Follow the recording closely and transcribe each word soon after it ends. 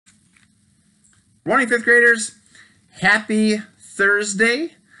Good morning, fifth graders. Happy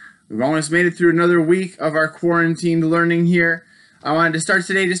Thursday. We've almost made it through another week of our quarantined learning here. I wanted to start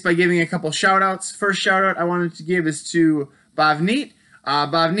today just by giving a couple shout outs. First shout out I wanted to give is to Bhavneet.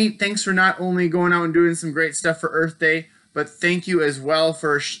 Bhavneet, thanks for not only going out and doing some great stuff for Earth Day, but thank you as well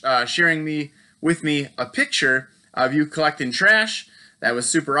for sharing with me a picture of you collecting trash. That was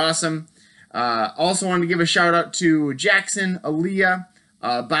super awesome. Also wanted to give a shout out to Jackson, Aaliyah,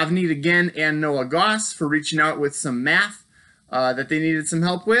 Bhavneet again, and Noah Goss for reaching out with some math that they needed some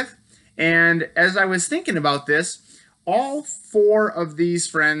help with. And as I was thinking about this, all four of these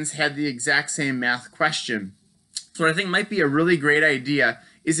friends had the exact same math question. So what I think might be a really great idea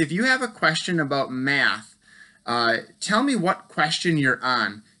is if you have a question about math, tell me what question you're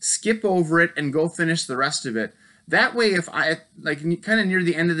on. Skip over it and go finish the rest of it. That way, if I, kind of near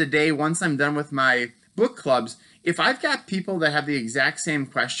the end of the day, once I'm done with my book clubs, if I've got people that have the exact same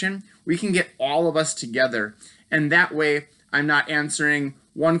question, we can get all of us together. And that way, I'm not answering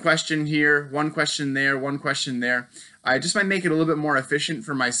one question here, one question there, one question there. I just might make it a little bit more efficient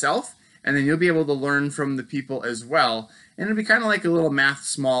for myself, and then you'll be able to learn from the people as well. And it'll be kind of like a little math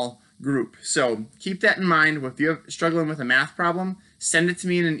small group. So keep that in mind. If you're struggling with a math problem, send it to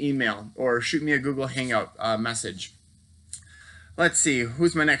me in an email or shoot me a Google Hangout message. Let's see,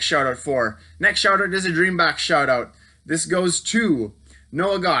 who's my next shout out for? Next shout out is a Dreambox shout out. This goes to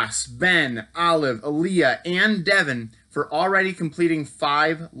Noah Goss, Ben, Olive, Aaliyah, and Devin for already completing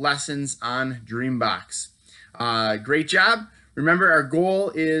 5 lessons on Dreambox. Great job. Remember, our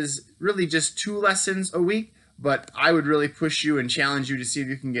goal is really just 2 lessons a week, but I would really push you and challenge you to see if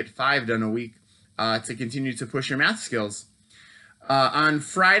you can get 5 done a week to continue to push your math skills. On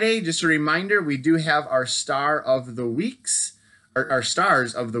Friday, just a reminder, we do have our Star of the Weeks. Our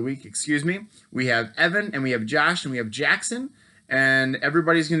stars of the week, excuse me. We have Evan, and we have Josh, and we have Jackson, and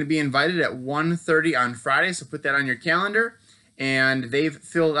everybody's going to be invited at 1:30 on Friday, so put that on your calendar. And they've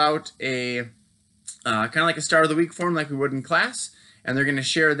filled out a kind of like a Star of the Week form like we would in class, and they're going to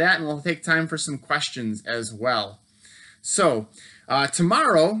share that, and we'll take time for some questions as well. So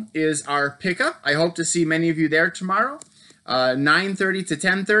tomorrow is our pickup. I hope to see many of you there tomorrow. 9:30 to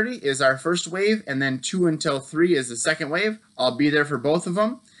 10:30 is our first wave, and then 2 until 3 is the second wave. I'll be there for both of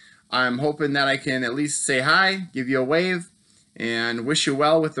them. I'm hoping that I can at least say hi, give you a wave, and wish you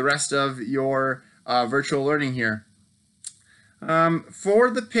well with the rest of your virtual learning here.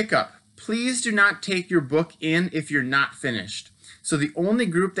 For the pickup, please do not take your book in if you're not finished. So the only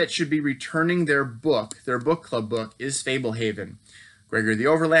group that should be returning their book club book, is Fablehaven. Gregory the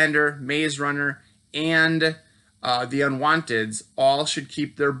Overlander, Maze Runner, and the Unwanteds all should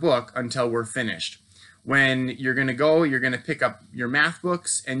keep their book until we're finished. When you're going to go, you're going to pick up your math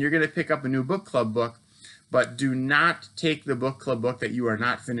books and you're going to pick up a new book club book, but do not take the book club book that you are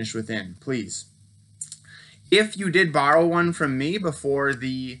not finished within, please. If you did borrow one from me before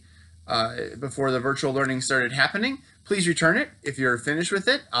the virtual learning started happening, please return it. If you're finished with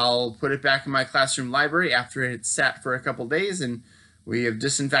it, I'll put it back in my classroom library after it sat for a couple days and we have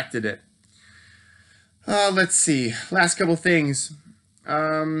disinfected it. Let's see, last couple things.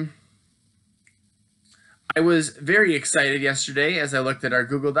 I was very excited yesterday as I looked at our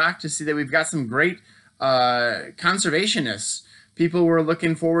Google Doc to see that we've got some great conservationists. People were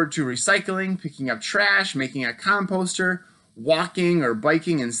looking forward to recycling, picking up trash, making a composter, walking or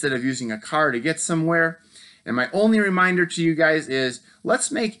biking instead of using a car to get somewhere. And my only reminder to you guys is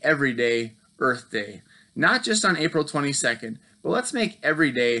let's make every day Earth Day. Not just on April 22nd, but let's make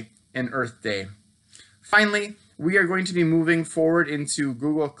every day an Earth Day. Finally, we are going to be moving forward into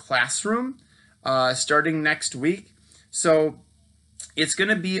Google Classroom starting next week. So it's going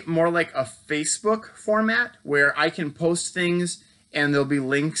to be more like a Facebook format where I can post things and there'll be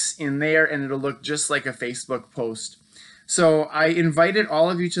links in there and it'll look just like a Facebook post. So I invited all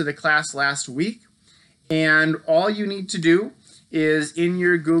of you to the class last week, and all you need to do is in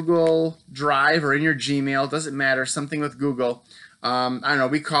your Google Drive or in your Gmail, doesn't matter, something with Google. I don't know,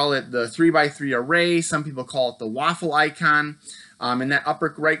 we call it the 3x3 array. Some people call it the waffle icon. In that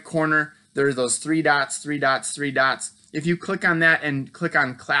upper right corner, there's those 3 dots, 3 dots, 3 dots. If you click on that and click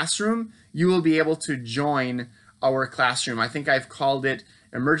on Classroom, you will be able to join our classroom. I think I've called it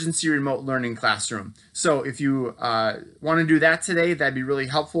Emergency Remote Learning Classroom. So if you want to do that today, that'd be really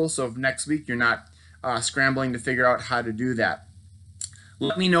helpful. So if next week you're not scrambling to figure out how to do that.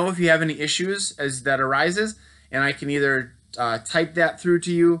 Let me know if you have any issues as that arises, and I can either type that through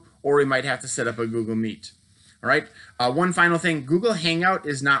to you, or we might have to set up a Google Meet. All right. One final thing, Google Hangout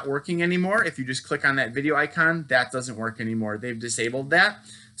is not working anymore. If you just click on that video icon, that doesn't work anymore. They've disabled that.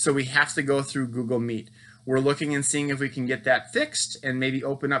 So we have to go through Google Meet. we're looking and seeing if we can get that fixed and maybe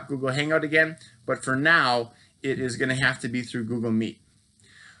open up Google Hangout again. But for now, it is going to have to be through Google Meet.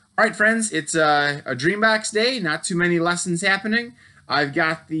 All right, friends, it's a Dreambox day. Not too many lessons happening. I've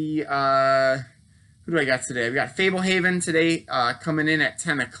got the, who do I got today? I've got Fablehaven today coming in at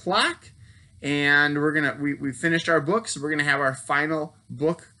 10 o'clock. And we finished our book, so we're gonna have our final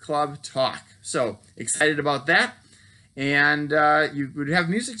book club talk. So excited about that. And you would have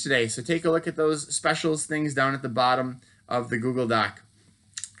music today, so take a look at those specials things down at the bottom of the Google Doc.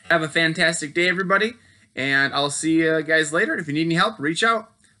 Have a fantastic day, everybody, and I'll see you guys later. If you need any help, reach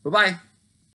out. Bye-bye.